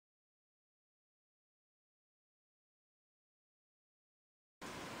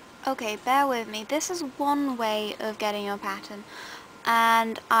Okay, bear with me. This is one way of getting your pattern,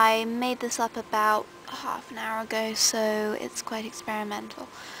 and I made this up about half an hour ago, so it's quite experimental.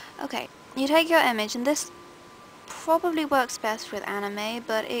 Okay, you take your image, and this probably works best with anime,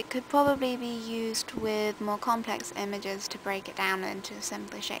 but it could probably be used with more complex images to break it down into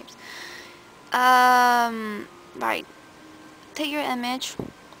simpler shapes. Right. Take your image,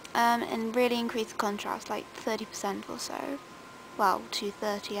 and really increase the contrast, like 30% or so. Well, to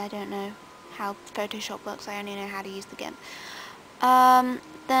 30, I don't know how Photoshop works, I only know how to use the GIMP.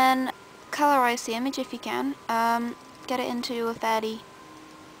 Then colorize the image if you can. Get it into a fairly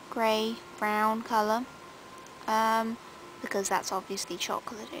grey, brown colour, because that's obviously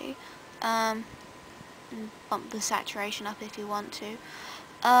chocolatey. And bump the saturation up if you want to.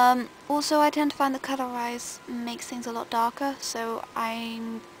 Also, I tend to find that colorize makes things a lot darker, so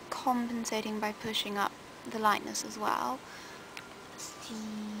I'm compensating by pushing up the lightness as well. The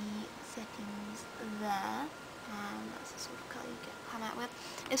settings there, and that's the sort of colour you come out with.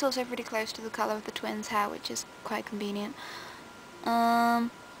 It's also pretty close to the colour of the twins' hair, which is quite convenient.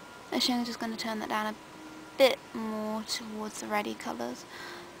 Actually, I'm just going to turn that down a bit more towards the reddy colours,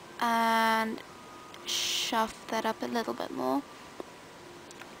 and shove that up a little bit more.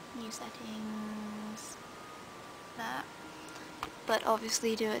 New settings, that, but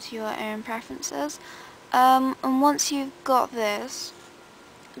obviously do it to your own preferences. And once you've got this,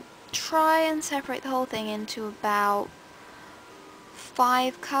 try and separate the whole thing into about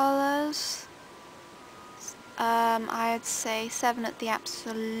 5 colours. I'd say 7 at the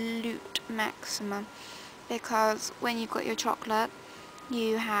absolute maximum, because when you've got your chocolate,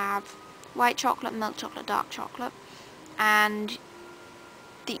 you have white chocolate, milk chocolate, dark chocolate, and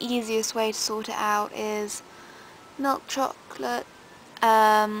the easiest way to sort it out is milk chocolate,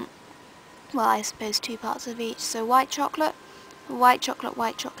 well, I suppose 2 parts of each, so white chocolate, white chocolate,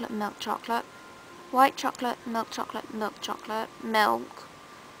 white chocolate, milk chocolate, white chocolate, milk chocolate, milk chocolate, milk,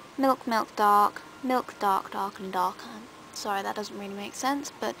 milk, milk, dark, milk, dark, dark, and dark. Sorry, that doesn't really make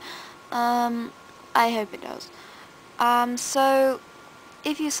sense, but I hope it does. So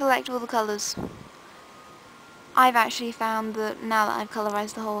if you select all the colours, I've actually found that now that I've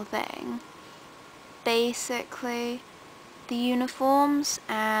colorized the whole thing, basically the uniforms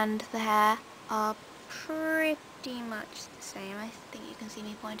and the hair are pretty much the same. I think you can see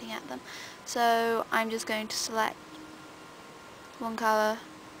me pointing at them. So I'm just going to select one colour,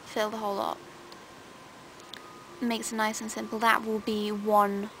 fill the whole lot. Makes it nice and simple. That will be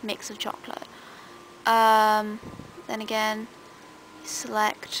one mix of chocolate. Then again,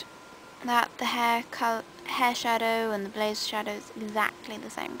 select that the hair shadow and the blazer shadow is exactly the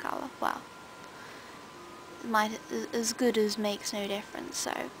same colour. Well, as good as makes no difference,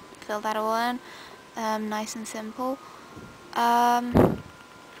 so fill that all in, nice and simple.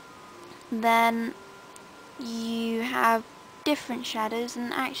 Then you have different shadows,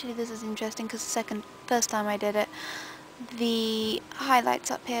 and actually this is interesting because first time I did it, the highlights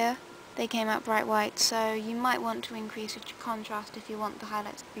up here, they came out bright white, so you might want to increase your contrast if you want the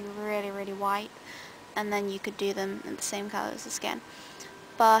highlights to be really, really white, and then you could do them in the same colour as the skin.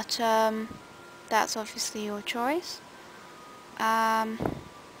 But that's obviously your choice.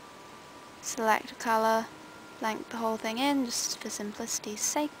 Select a colour, blank the whole thing in just for simplicity's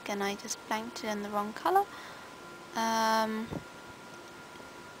sake, and I just blanked it in the wrong colour.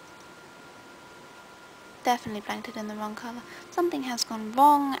 Definitely blanked it in the wrong colour. Something has gone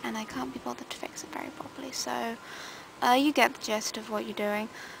wrong and I can't be bothered to fix it very properly, so you get the gist of what you're doing.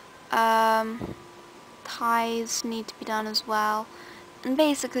 Ties need to be done as well, and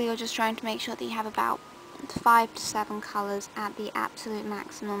basically you're just trying to make sure that you have about 5 to 7 colours at the absolute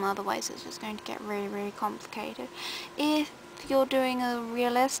maximum, otherwise it's just going to get really, really complicated. If you're doing a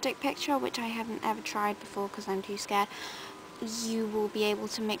realistic picture, which I haven't ever tried before because I'm too scared, you will be able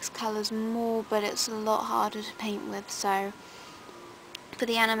to mix colours more, but it's a lot harder to paint with, so for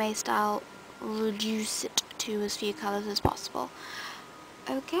the anime style, reduce it to as few colours as possible.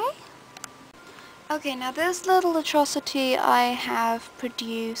 Okay? Okay, now this little atrocity I have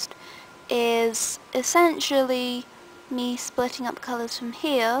produced is essentially me splitting up colours from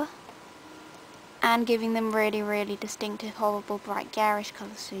here and giving them really, really distinctive, horrible, bright, garish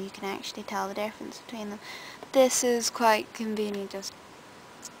colours so you can actually tell the difference between them. This is quite convenient just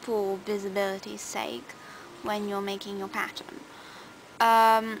for visibility's sake when you're making your pattern.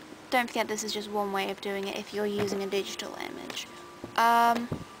 Don't forget this is just one way of doing it if you're using a digital image.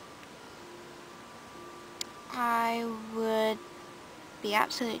 I would be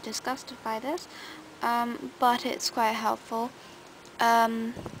absolutely disgusted by this, but it's quite helpful.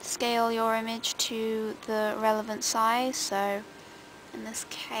 Scale your image to the relevant size, so in this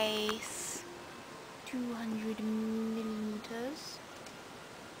case 200 millimeters,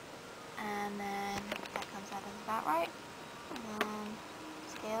 and then that comes out as about right. And then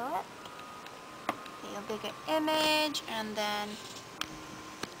scale it, get your bigger image, and then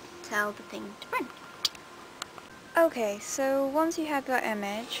tell the thing to print. Okay, so once you have your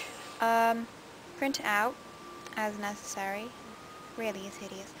image, print it out as necessary. Really is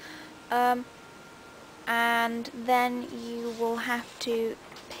hideous. And then you will have to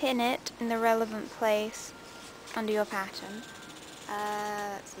pin it in the relevant place under your pattern.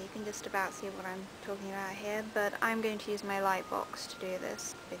 So you can just about see what I'm talking about here, but I'm going to use my light box to do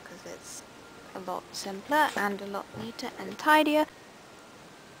this because it's a lot simpler and a lot neater and tidier.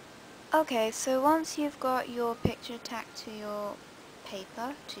 Okay, so once you've got your picture tacked to your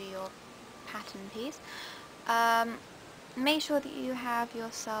paper, to your pattern piece, make sure that you have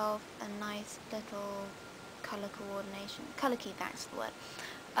yourself a nice little colour coordination, colour key, that's the word.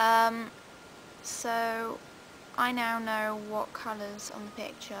 So I now know what colours on the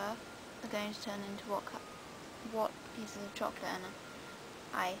picture are going to turn into what pieces of chocolate, and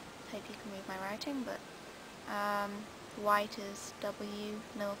I hope you can read my writing, but white is W,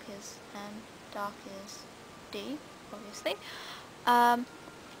 milk is N, dark is D, obviously.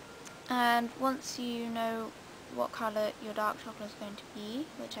 And once you know what colour your dark chocolate is going to be,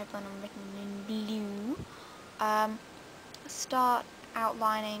 which I've gone and written in blue, start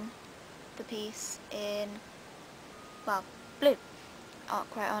outlining the piece in, well, blue,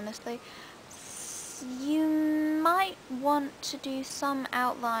 quite honestly. You might want to do some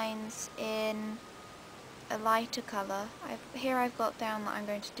outlines in a lighter colour. Here I've got down that I'm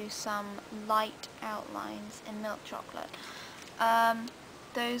going to do some light outlines in milk chocolate.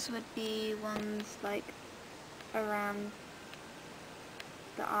 Those would be ones like around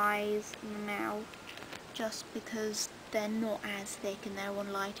the eyes and the mouth, just because they're not as thick and they're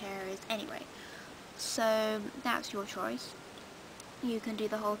on light areas anyway. So that's your choice. You can do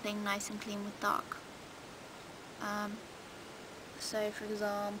the whole thing nice and clean with dark. So for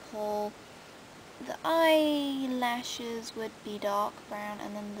example, the eyelashes would be dark brown,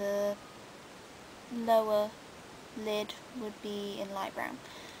 and then the lower lid would be in light brown.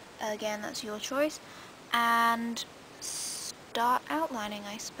 Again, that's your choice. And start outlining,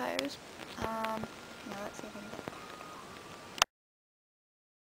 I suppose. Now let's see if I can get